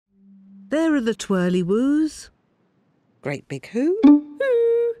There are the Twirlywoos. Great BigHoo.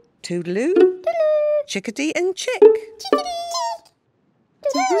 Toodloo. Chickedy and Chick.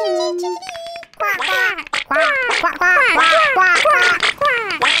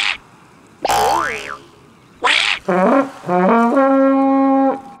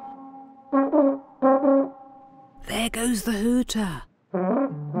 There goes the hooter.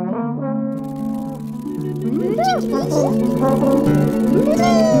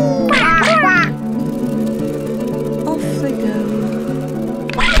 Off they go.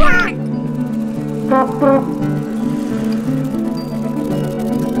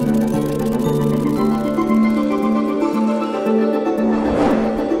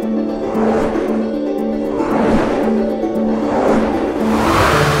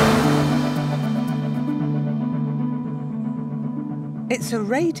 It's a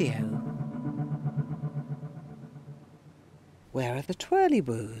radio. Where are the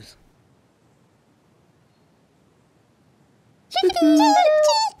Twirlywoos?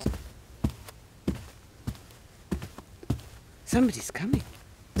 Somebody's coming.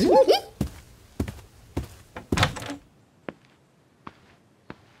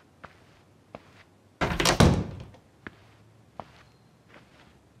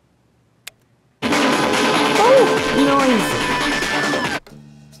 Noisy.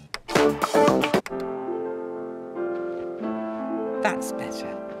 That's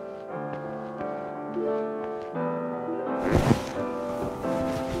better.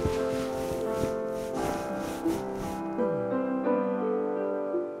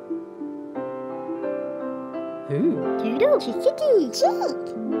 Toodle, Chickedy, Chick.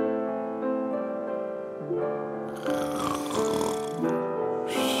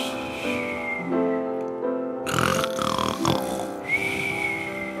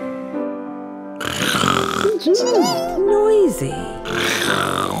 Noisy.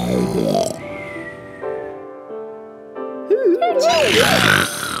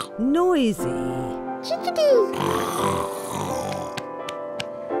 Noisy. Chickedy.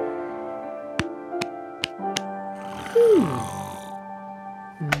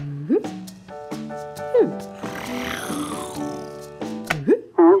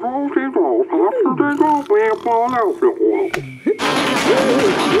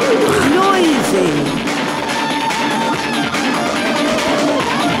 Noisy.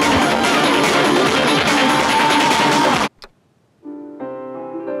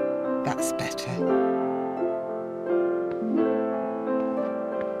 That's better.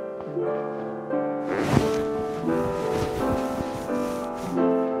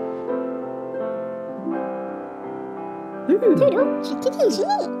 Toodle, Chickedy,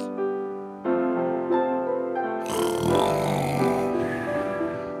 Chick.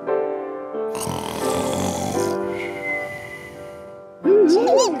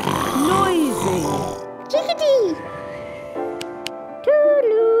 Noisy. Chickedy.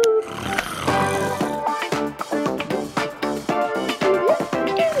 Toodloo.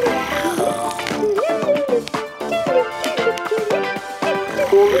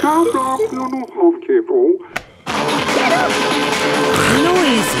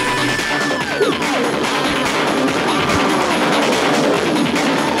 Noisy.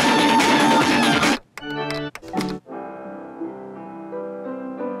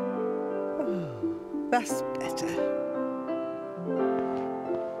 That's better.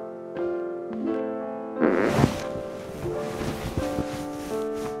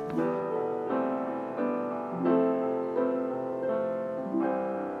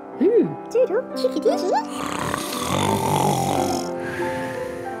 Toodle, Chickedy, Chick.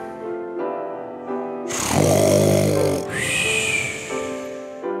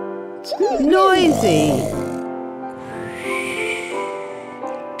 Noisy.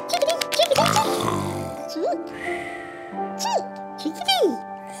 Chickedy, Chickedy, Chick. Chick. Chick. Chickedy.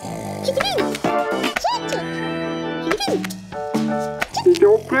 Chickedy. Chick, Chick. Chickedy.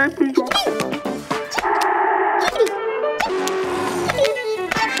 Chickedy.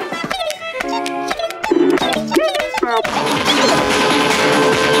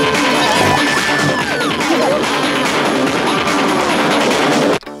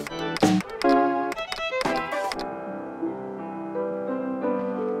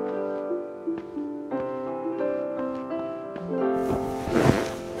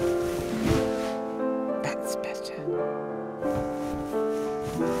 That's better.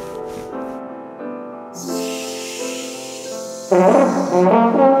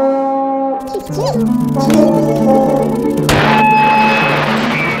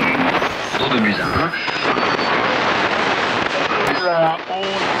 Tour de Musin.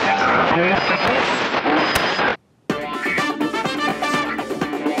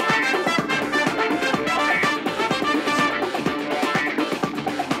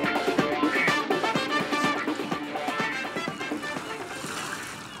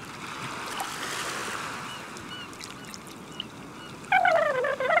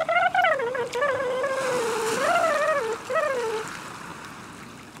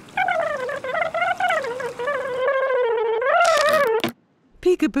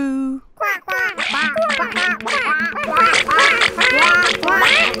 peekaboo.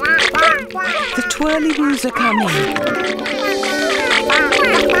 The Twirlywoos are coming.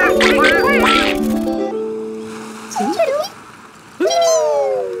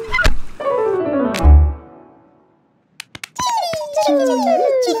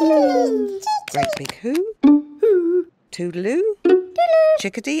 Great BigHoo, Toodloo,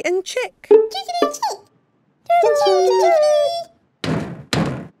 Chickedy and Chick.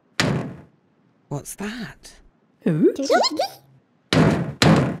 What's that?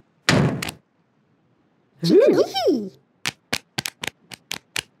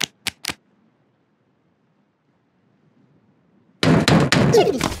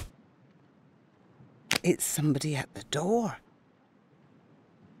 It's somebody at the door.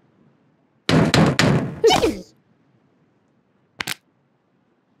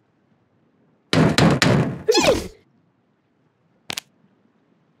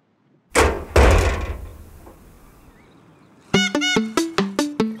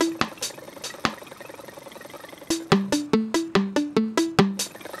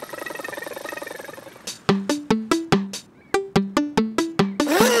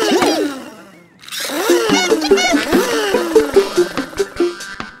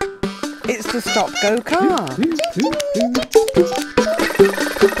 It's the stop-go car.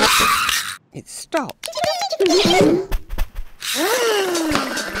 It's stopped.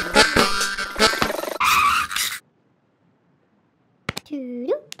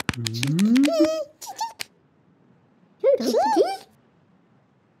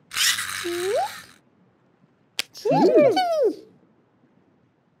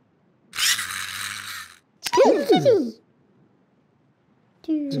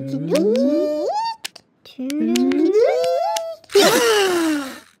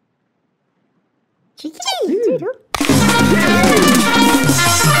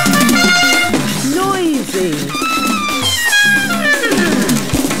 Noisy.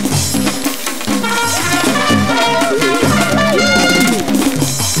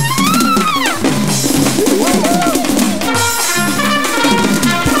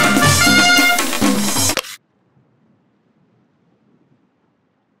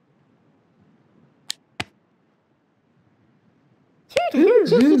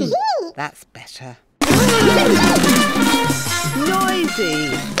 That's better.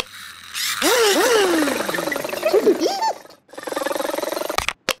 Noisy.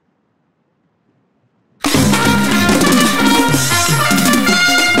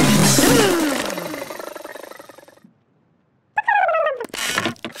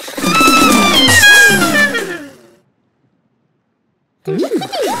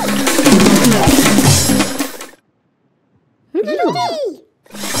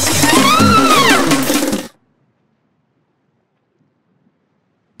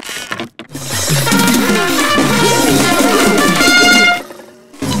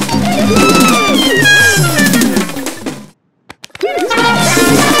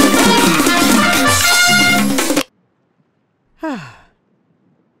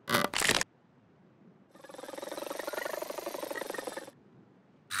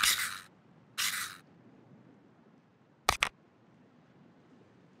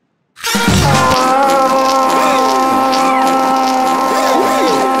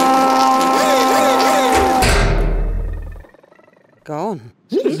 Gone.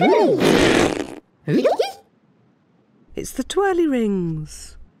 It's the twirly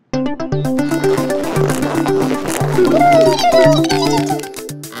rings.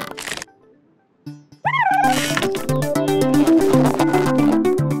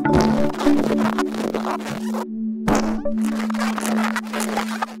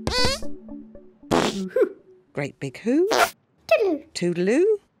 Great BigHoo,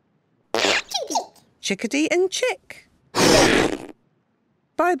 Toodloo, Chickedy and Chick.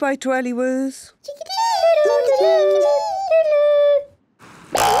 Bye-bye, Twirlywoos.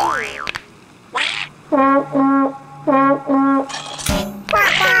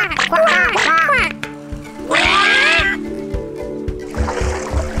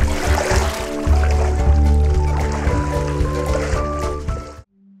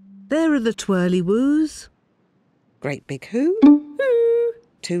 There are the Twirlywoos. Great BigHoo,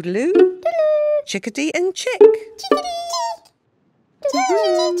 Toodloo, Chickedy and Chick.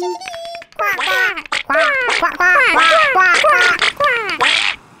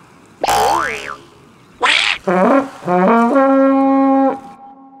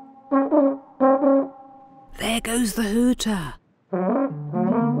 There goes the hooter.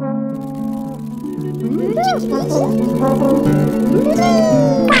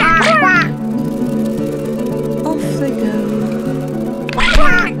 Off they go.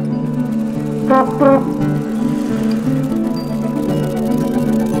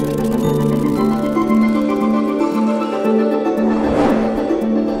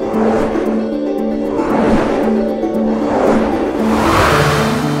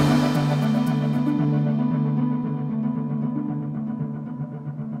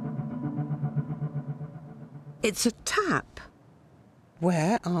 It's a tap.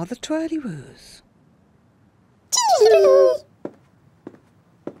 Where are the Twirlywoos? Toodloo.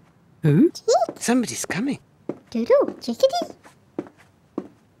 Somebody's coming. Toodloo, chickadee.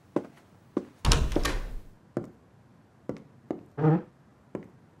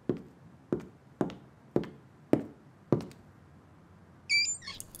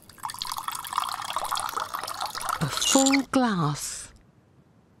 A full glass.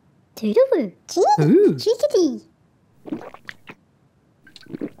 Toodloo, chickadee.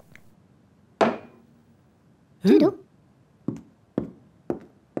 Toodloo.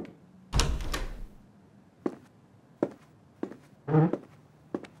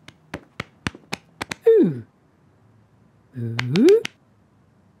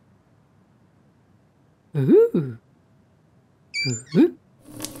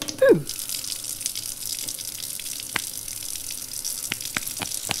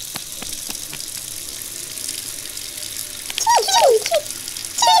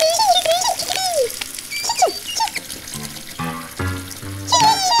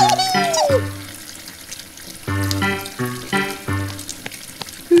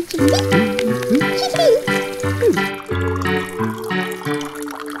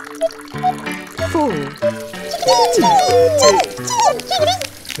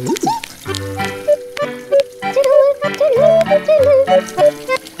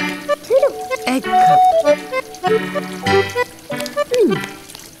 Egg cup.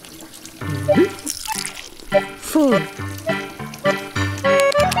 Full.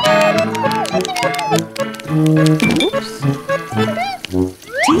 Oops.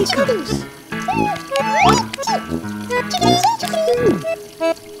 Teacups.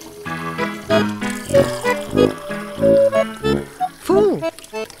 Full.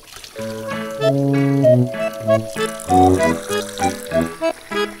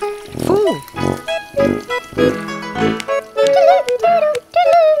 Full.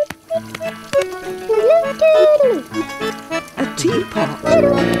 A teapot.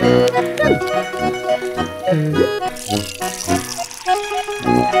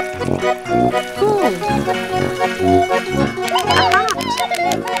 Full.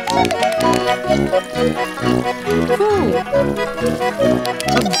 Full.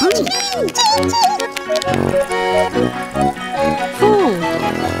 A boot. Full.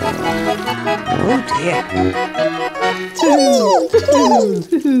 Oh dear.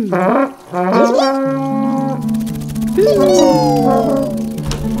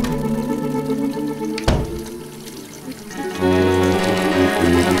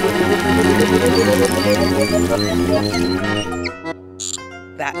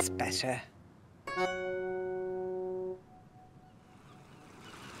 That's better.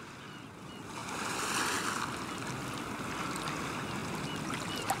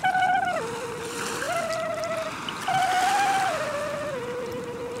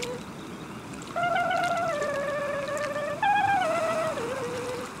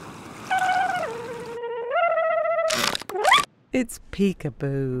 It's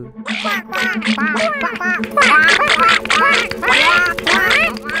peekaboo.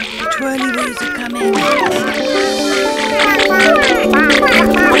 Twirlywoos are coming.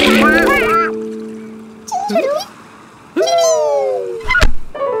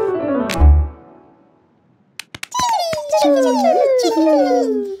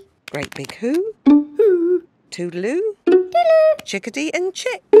 Great BigHoo. Toodloo. Chickedy and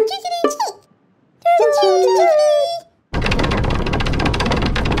Chick.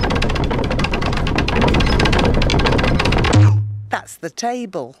 That's the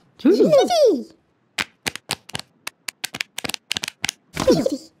table.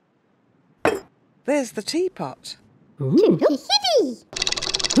 There's the teapot.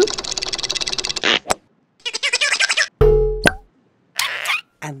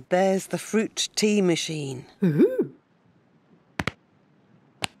 And there's the fruit tea machine.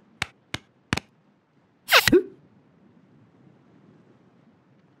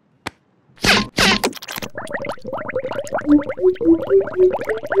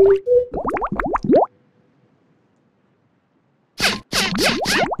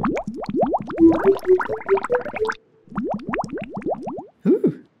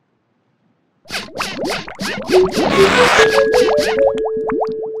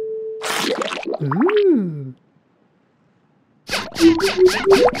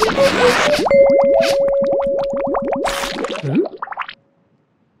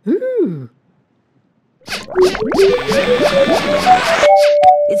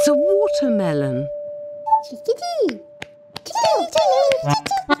 It's a watermelon. Chickedy.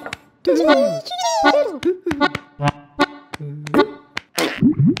 Toodloo.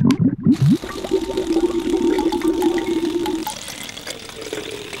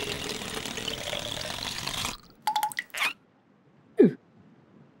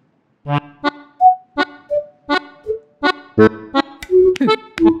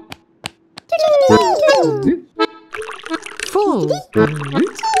 Full.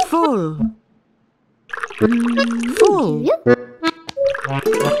 Full. Full.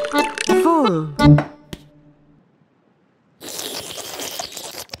 Full.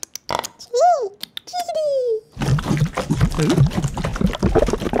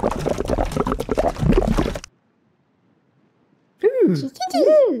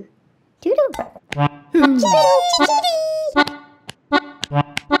 Toodloo. Toodloo.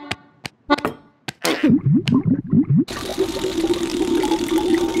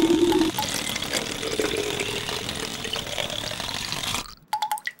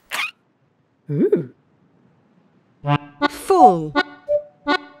 Full. Full.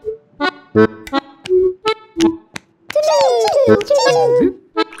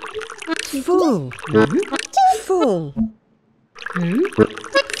 Full.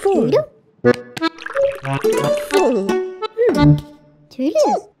 Full. Full. Toodloo.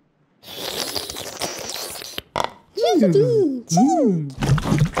 Chickedy. Chick. Toodloo. Chick.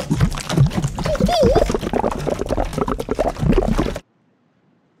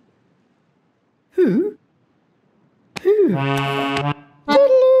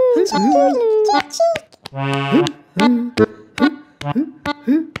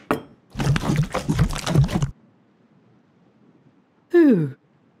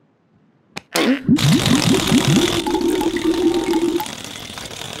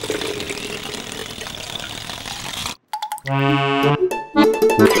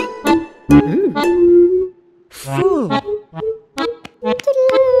 Full.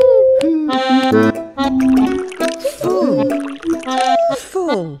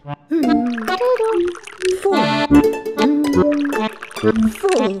 Full. Full.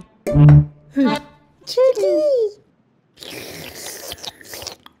 Full. Chickedy. Chick.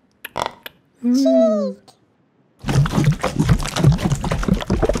 Toodloo.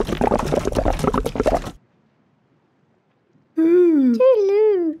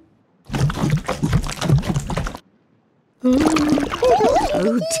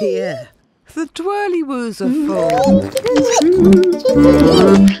 Oh dear. The Twirlywoos are full.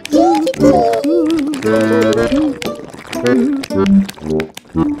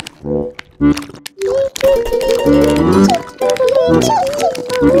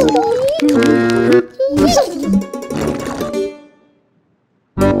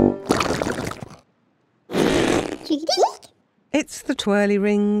 It's the twirly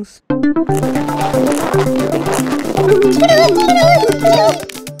rings.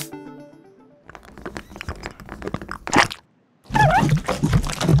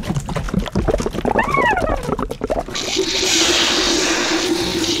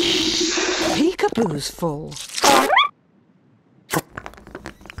 Peekaboo's full.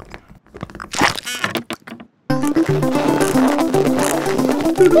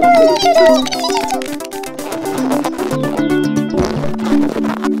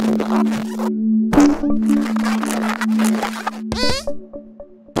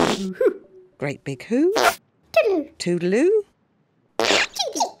 Great BigHoo. Toodloo.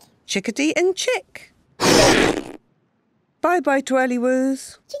 Chickedy and Chick. Bye-bye,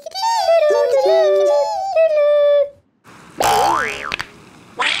 Twirlywoos.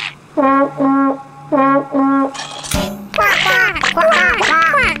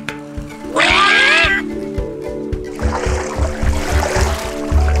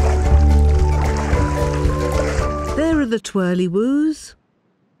 There are the Twirlywoos.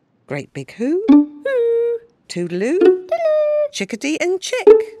 Great BigHoo. Toodloo. Chickedy and Chick.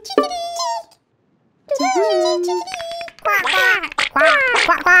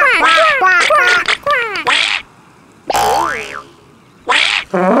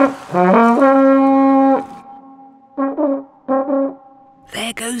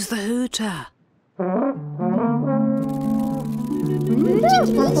 There goes the hooter.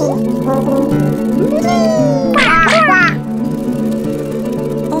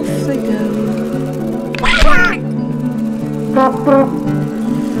 Off they go.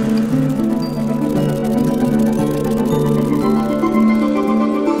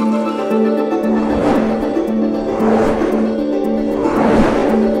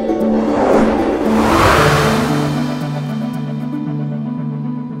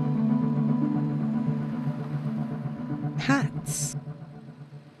 Hats.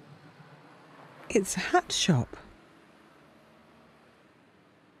 It's a hat shop.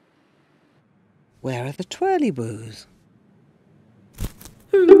 Where are the Twirlywoos?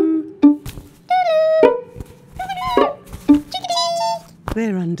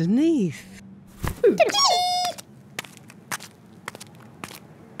 They're underneath.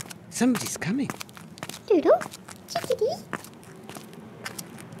 Somebody's coming. Doodle, chickadee.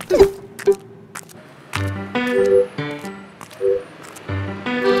 Doodle.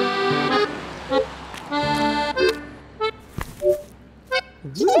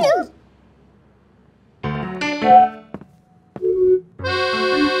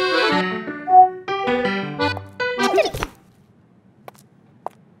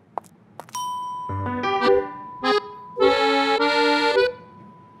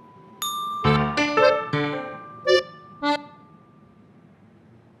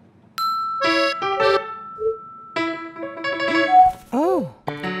 Oh,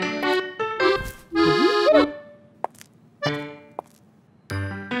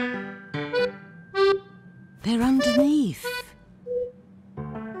 they're underneath.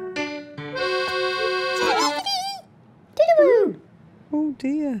 Toodloo. Oh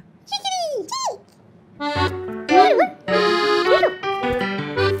dear. Chickedy, Chick. Doodle.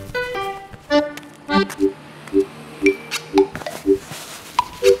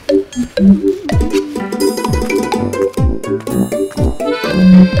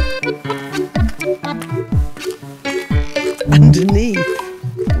 Underneath.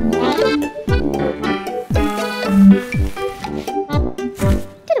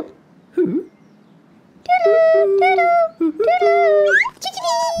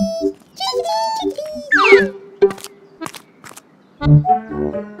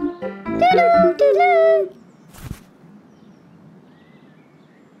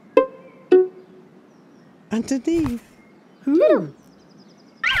 Underneath. Doodle.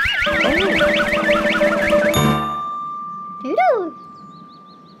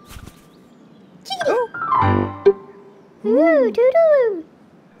 Oh, Ooh, Toodloo.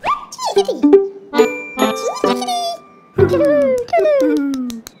 Chickedy. Chickedy. Toodloo,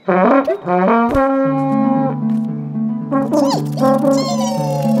 Toodloo.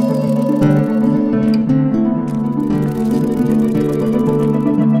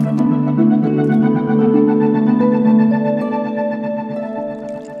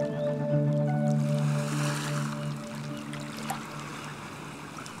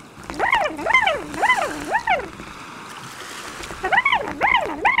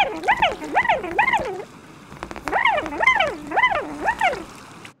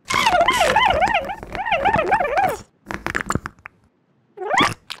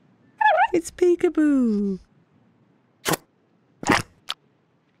 it's peekaboo.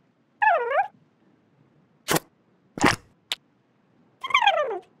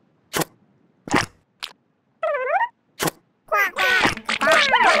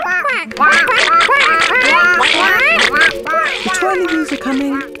 The Twirlywoos are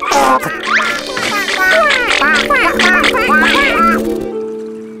coming.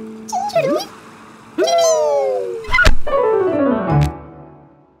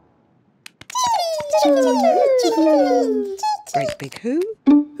 Great BigHoo,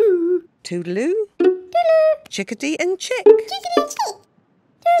 Toodloo, Chickedy and Chick.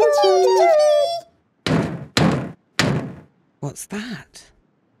 What's that?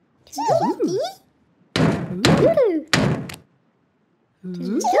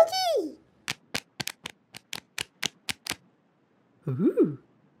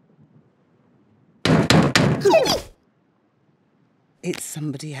 It's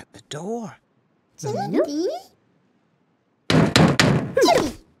somebody at the door.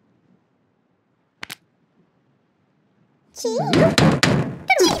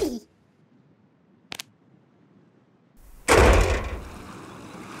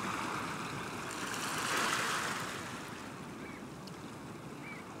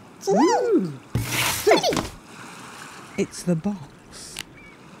 It's the box.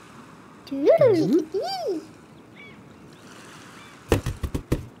 Toodloo.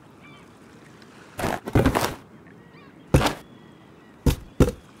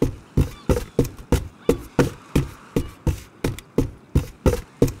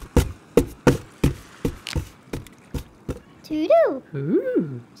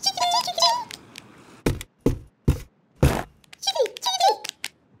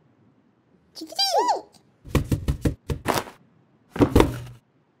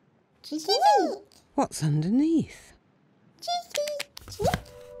 What's underneath?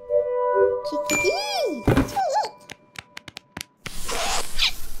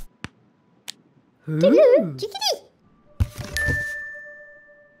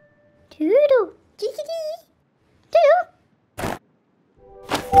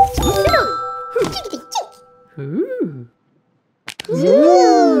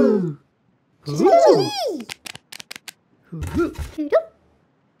 Chickedy. Toodloo.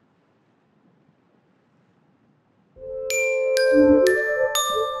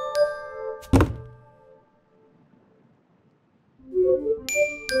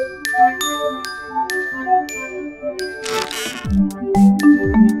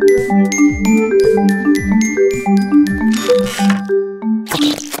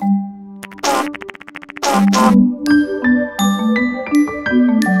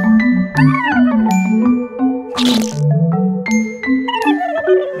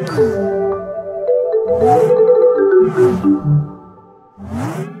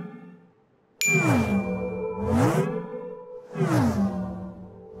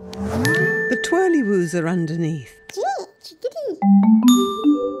 The Twirlywoos are underneath. Chickedy.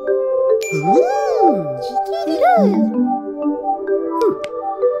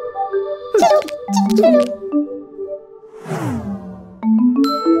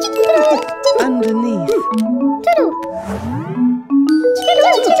 Chickedy. Underneath.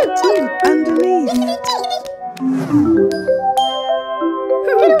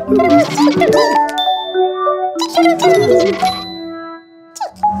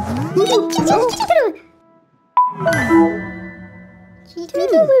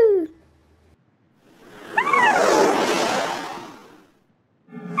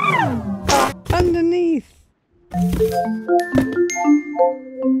 Underneath.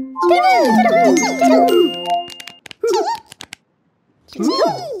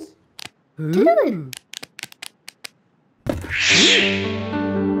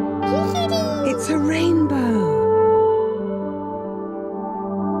 It's a rainbow.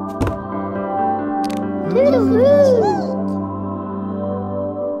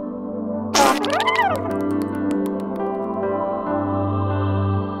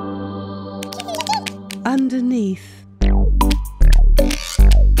 Underneath.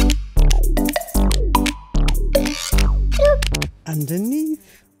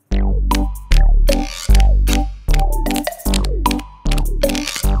 Underneath.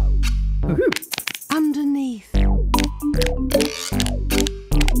 Underneath.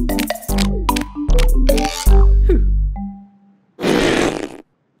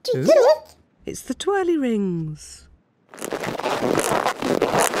 It's the twirly rings.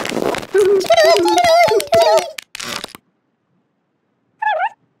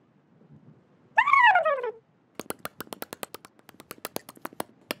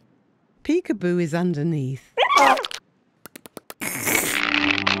 Peekaboo is underneath.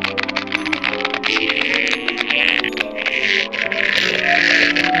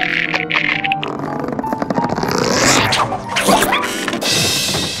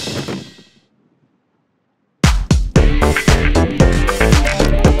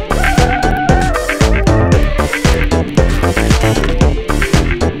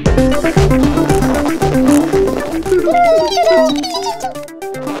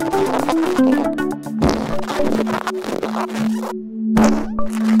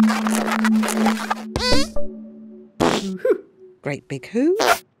 Great BigHoo,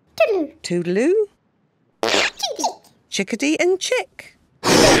 Toodloo, Chickedy and Chick.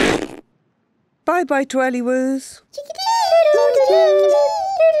 Bye bye, Twirlywoos. Toodloo.